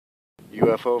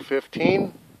UFO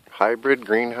 15 Hybrid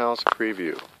Greenhouse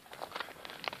Preview.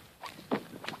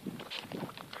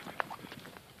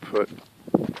 Put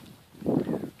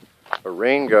a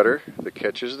rain gutter that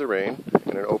catches the rain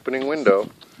and an opening window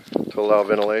to allow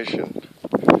ventilation.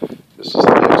 This is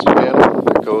the next panel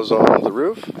that goes on the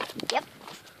roof. Yep.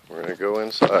 We're going to go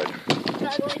inside. Go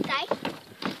inside?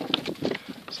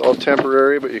 It's all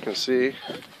temporary, but you can see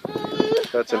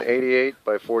that's an 88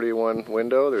 by 41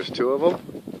 window. There's two of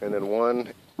them, and then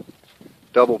one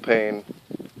double pane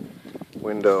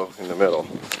window in the middle.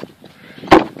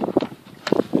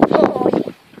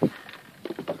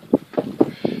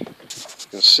 You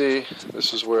can see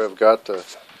this is where I've got the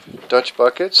Dutch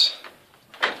buckets.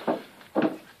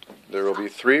 There will be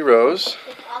 3 rows.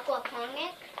 With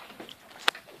Aquaponic.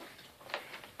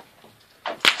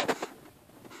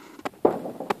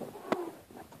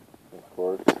 Of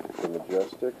course, the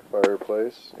majestic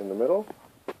fireplace in the middle.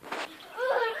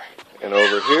 And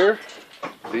over here,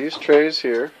 these trays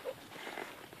here,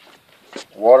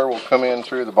 water will come in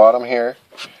through the bottom here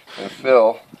and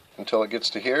fill until it gets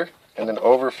to here and then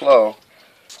overflow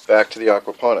back to the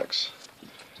aquaponics.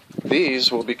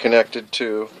 These will be connected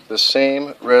to the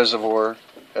same reservoir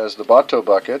as the Bato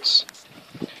buckets,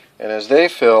 and as they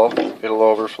fill, it'll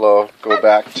overflow, go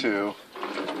back to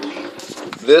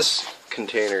this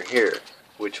container here,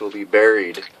 which will be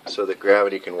buried so that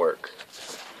gravity can work.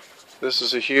 This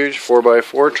is a huge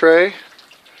 4x4 tray.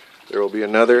 There will be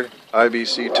another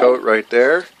IBC tote right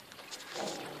there,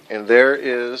 and there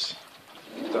is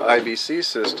the IBC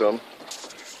system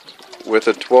with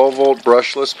a 12-volt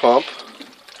brushless pump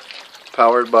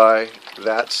powered by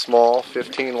that small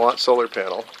 15-watt solar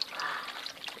panel.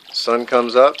 Sun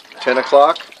comes up, 10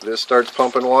 o'clock, this starts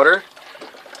pumping water,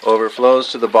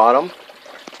 overflows to the bottom,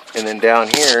 and then down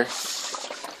here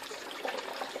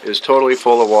is totally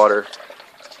full of water.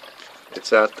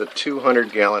 It's at the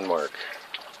 200-gallon mark.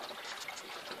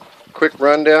 Quick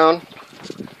rundown,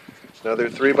 another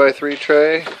 3x3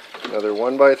 tray, another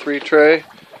 1x3 tray.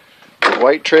 The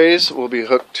white trays will be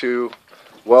hooked to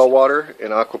well water in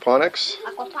aquaponics.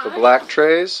 The black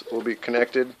trays will be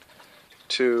connected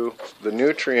to the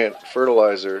nutrient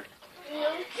fertilizer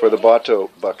for the Bato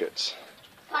buckets.